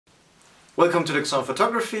Welcome to Dirksón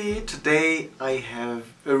Photography. Today I have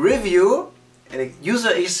a review and a user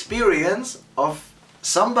experience of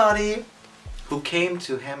somebody who came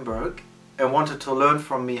to Hamburg and wanted to learn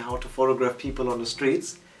from me how to photograph people on the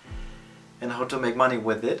streets and how to make money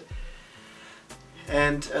with it.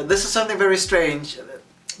 And this is something very strange,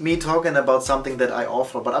 me talking about something that I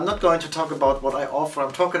offer, but I'm not going to talk about what I offer.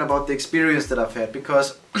 I'm talking about the experience that I've had,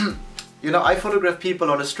 because you know, I photograph people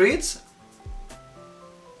on the streets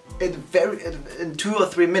in 2 or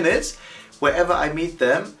 3 minutes wherever I meet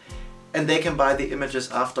them, and they can buy the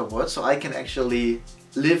images afterwards, so I can actually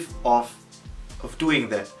live off of doing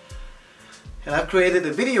that. And I've created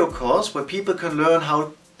a video course where people can learn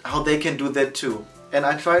how they can do that too. And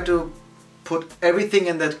I try to put everything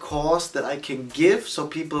in that course that I can give, so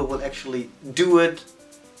people will actually do it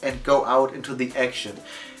and go out into the action.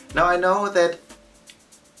 Now I know that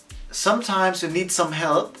sometimes you need some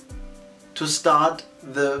help to start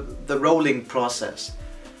the rolling process,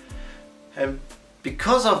 and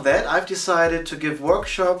because of that I've decided to give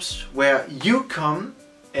workshops where you come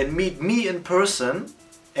and meet me in person,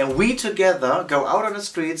 and we together go out on the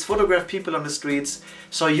streets, photograph people on the streets,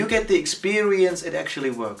 so you get the experience it actually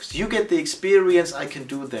works. You get the experience I can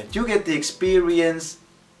do that. You get the experience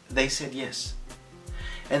they said yes.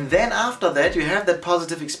 And then after that you have that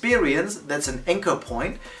positive experience, that's an anchor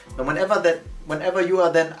point, and whenever you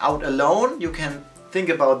are then out alone, you can think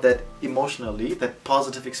about that emotionally, that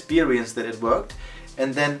positive experience that it worked,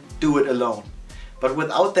 and then do it alone. But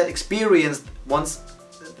without that experience, once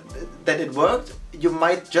that it worked, you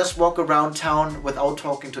might just walk around town without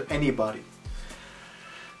talking to anybody.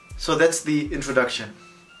 So that's the introduction.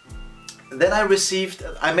 Then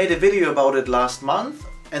I made a video about it last month,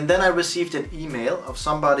 and then I received an email of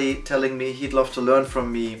somebody telling me he'd love to learn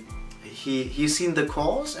from me. He's seen the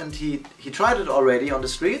course and he tried it already on the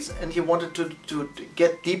streets, and he wanted to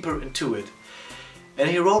get deeper into it. And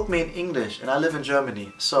he wrote me in English, and I live in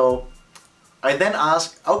Germany. So I then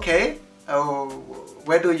asked, okay,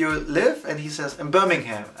 where do you live? And he says, in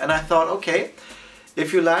Birmingham. And I thought, okay,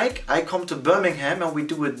 if you like, I come to Birmingham and we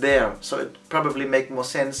do it there. So it probably makes more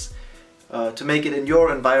sense to make it in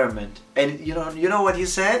your environment. And you know what he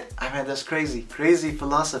said? I mean, that's crazy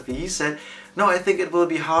philosophy. He said, no, I think it will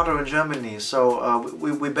be harder in Germany, so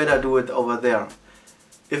we better do it over there.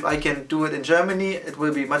 If I can do it in Germany, it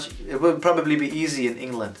will probably be easy in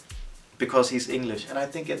England, because he's English. And I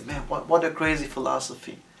think, man, what a crazy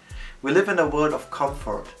philosophy. We live in a world of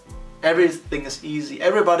comfort. Everything is easy.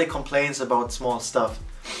 Everybody complains about small stuff.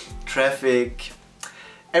 Traffic.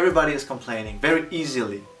 Everybody is complaining very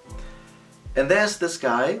easily. And there's this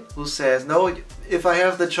guy who says, no, if I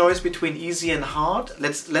have the choice between easy and hard,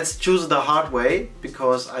 let's choose the hard way,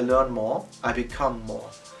 because I learn more, I become more.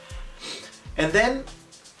 And then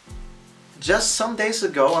just some days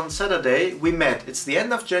ago on Saturday we met. It's the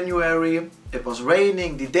end of January, it was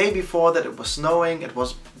raining, the day before that it was snowing, it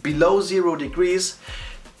was below 0 degrees,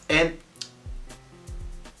 and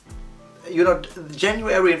you know,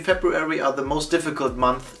 January and February are the most difficult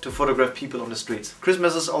month to photograph people on the streets.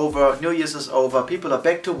 Christmas is over, New Year's is over, people are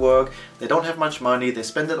back to work, they don't have much money, they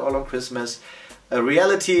spend it all on Christmas.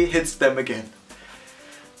 Reality hits them again.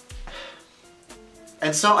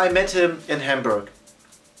 And so I met him in Hamburg.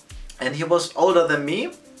 And he was older than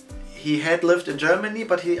me. He had lived in Germany,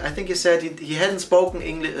 but I think he said he hadn't spoken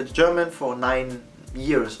German for 9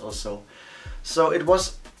 years or so. So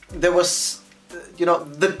there was, you know,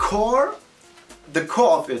 the core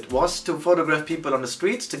of it was to photograph people on the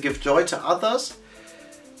streets, to give joy to others,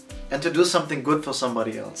 and to do something good for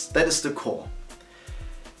somebody else. That is the core.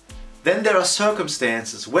 Then there are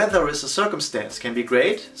circumstances. Weather is a circumstance. Can be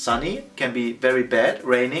great, sunny, can be very bad,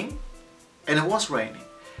 raining, and it was raining.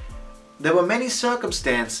 There were many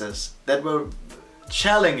circumstances that were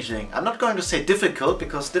challenging. I'm not going to say difficult,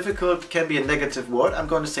 because difficult can be a negative word. I'm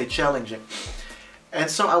going to say challenging. And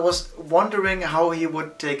so I was wondering how he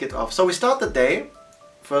would take it off. So we start the day,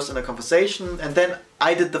 first in a conversation, and then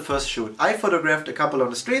I did the first shoot. I photographed a couple on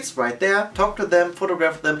the streets right there, talked to them,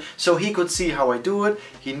 photographed them, so he could see how I do it.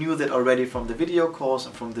 He knew that already from the video course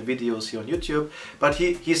and from the videos here on YouTube, but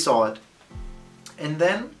he saw it. And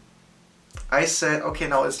then I said, okay,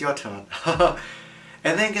 now it's your turn.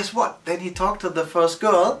 And then guess what? Then he talked to the first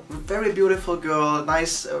girl, very beautiful girl,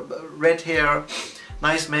 nice red hair,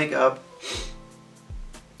 nice makeup.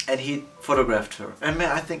 And he photographed her. And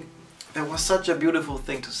man, I think that was such a beautiful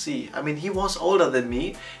thing to see. I mean, he was older than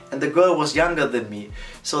me and the girl was younger than me.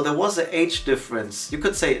 So there was an age difference. You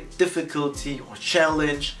could say difficulty or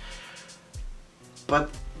challenge. But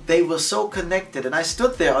they were so connected, and I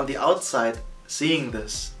stood there on the outside seeing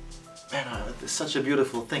this. man, it's such a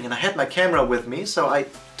beautiful thing. And I had my camera with me, so I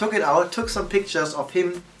took it out, took some pictures of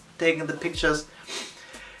him taking the pictures.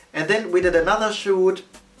 And then we did another shoot,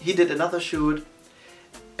 he did another shoot.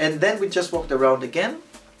 And then we just walked around again.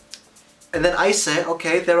 And then I said,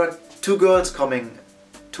 okay, there are two girls coming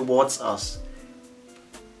towards us.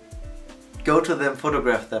 Go to them,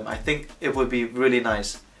 photograph them. I think it would be really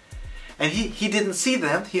nice. And he didn't see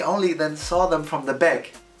them, he only then saw them from the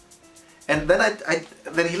back. And then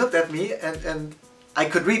then he looked at me and I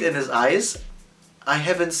could read in his eyes, I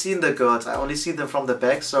haven't seen the girls, I only see them from the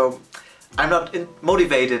back, so I'm not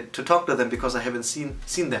motivated to talk to them because I haven't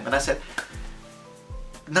seen them. And I said,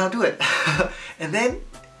 now do it. And then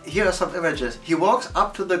here are some images. He walks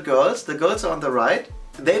up to the girls are on the right,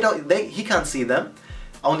 he can't see them,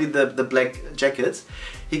 only the black jackets.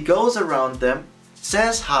 He goes around them,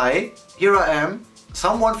 says hi, here I am,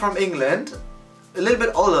 someone from England, a little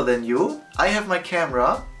bit older than you, I have my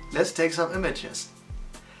camera, let's take some images.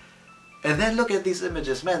 And then look at these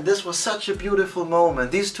images, man, this was such a beautiful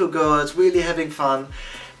moment, these two girls really having fun,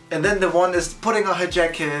 and then the one is putting on her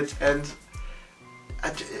jacket, and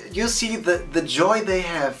you see the joy they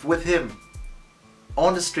have with him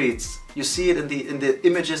on the streets. You see it in the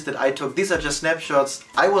images that I took. These are just snapshots.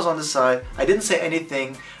 I was on the side, I didn't say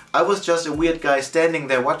anything, I was just a weird guy standing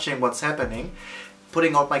there watching what's happening,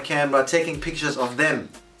 putting out my camera, taking pictures of them.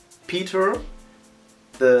 Peter,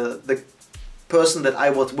 the person that I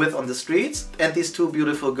was with on the streets, and these two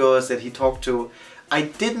beautiful girls that he talked to.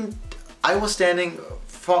 I was standing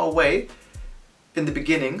far away in the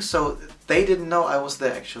beginning, so they didn't know I was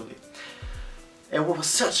there actually. And it was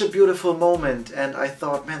such a beautiful moment, and I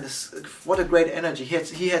thought, man, what a great energy.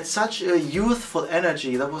 He had such a youthful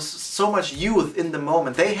energy. There was so much youth in the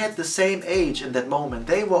moment. They had the same age in that moment.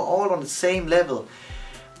 They were all on the same level.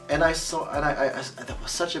 And I saw, and that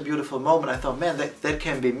was such a beautiful moment. I thought, man, that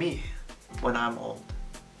can be me when I'm old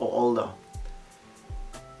or older.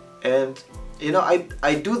 And you know,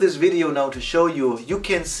 I do this video now to show you, you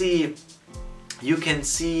can see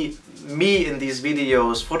me in these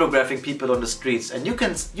videos photographing people on the streets, and you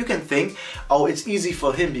can think, oh, it's easy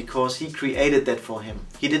for him because he created that for him.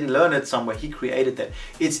 He didn't learn it somewhere, he created that.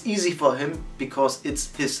 It's easy for him because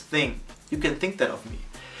it's his thing. You can think that of me.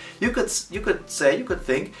 You could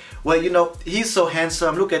think, well, you know, he's so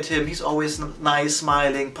handsome, look at him, he's always nice,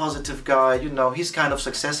 smiling, positive guy, you know, he's kind of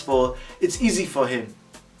successful. It's easy for him.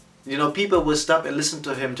 You know, people will stop and listen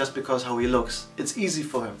to him just because how he looks. It's easy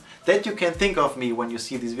for him. That you can think of me when you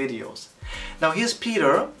see these videos. Now here's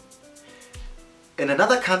Peter in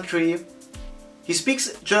another country. He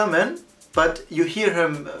speaks German, but you hear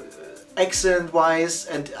him accent-wise,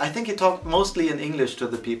 and I think he talked mostly in English to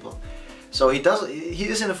the people. So he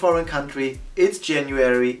is in a foreign country, it's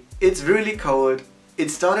January, it's really cold, it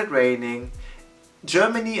started raining.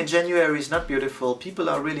 Germany in January is not beautiful, people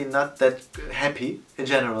are really not that happy in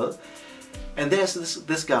general. And there's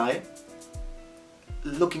this guy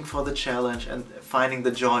looking for the challenge and finding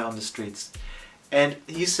the joy on the streets. And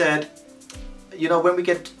he said, you know, when we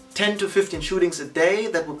get 10 to 15 shootings a day,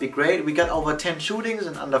 that would be great. We got over 10 shootings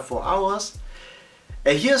in under 4 hours.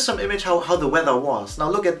 And here's some image how the weather was. Now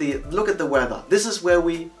look at the weather. This is what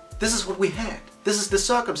we had. This is the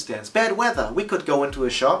circumstance. Bad weather. We could go into a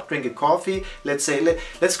shop, drink a coffee, let's say,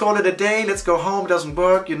 let's call it a day, let's go home, doesn't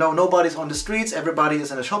work, you know, nobody's on the streets, everybody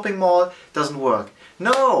is in a shopping mall, doesn't work.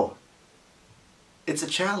 No! It's a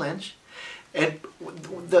challenge. And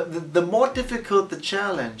the more difficult the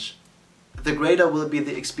challenge, the greater will be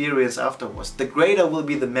the experience afterwards. The greater will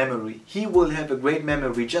be the memory. He will have a great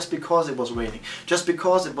memory just because it was raining, just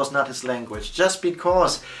because it was not his language, just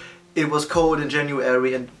because it was cold in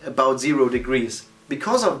January and about 0 degrees.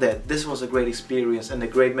 Because of that, this was a great experience and a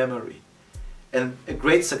great memory. And a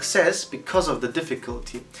great success because of the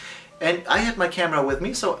difficulty. And I had my camera with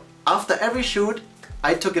me, so after every shoot,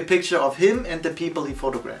 I took a picture of him and the people he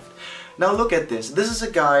photographed. Now look at this. This is a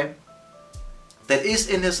guy that is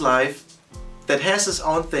in his life, that has his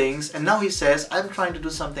own things, and now he says, I'm trying to do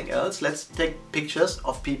something else. Let's take pictures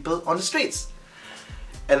of people on the streets.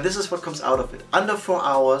 And this is what comes out of it. Under 4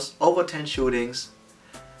 hours, over 10 shootings.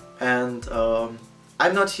 And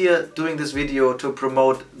I'm not here doing this video to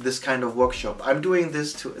promote this kind of workshop. I'm doing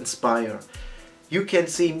this to inspire. You can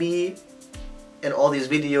see me in all these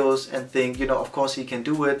videos and think, you know, of course he can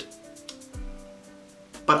do it.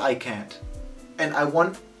 But I can't. And I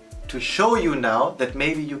want to show you now that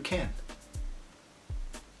maybe you can.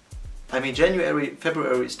 I mean, January,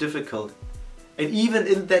 February is difficult. And even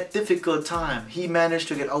in that difficult time, he managed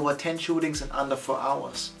to get over 10 shootings in under 4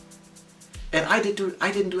 hours. And I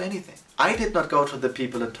didn't do anything. I did not go to the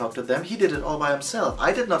people and talk to them. He did it all by himself.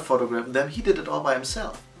 I did not photograph them. He did it all by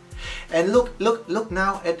himself. And look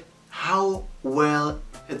now at how well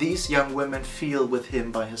these young women feel with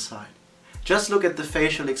him by his side. Just look at the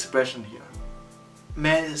facial expression here.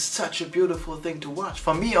 Man, it's such a beautiful thing to watch.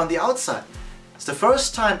 For me on the outside, it's the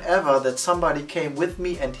first time ever that somebody came with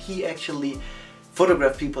me and he actually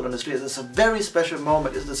photographed people on the street. It's a very special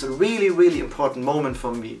moment. It's a really, really important moment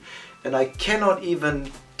for me. And I cannot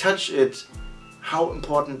even touch it, how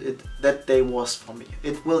important that day was for me.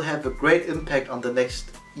 It will have a great impact on the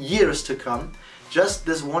next years to come. Just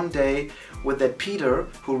this one day with that Peter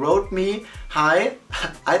who wrote me, "Hi,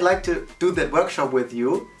 I'd like to do that workshop with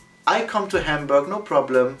you. I come to Hamburg, no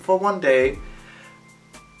problem, for one day.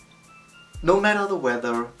 No matter the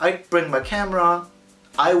weather, I bring my camera,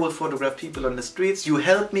 I will photograph people on the streets. You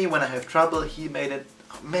help me when I have trouble." He made it,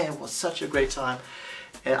 oh man, it was such a great time.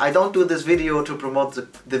 I don't do this video to promote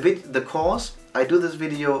the course. I do this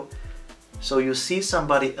video so you see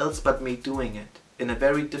somebody else but me doing it in a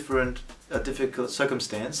very different, difficult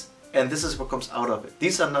circumstance. And this is what comes out of it.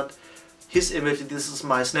 These are not his images, this is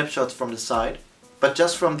my snapshots from the side. But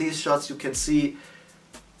just from these shots you can see,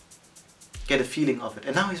 get a feeling of it.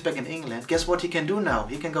 And now he's back in England. Guess what he can do now?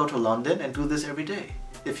 He can go to London and do this every day,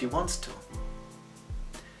 if he wants to.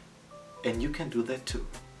 And you can do that too.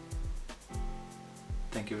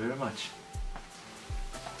 Thank you very much.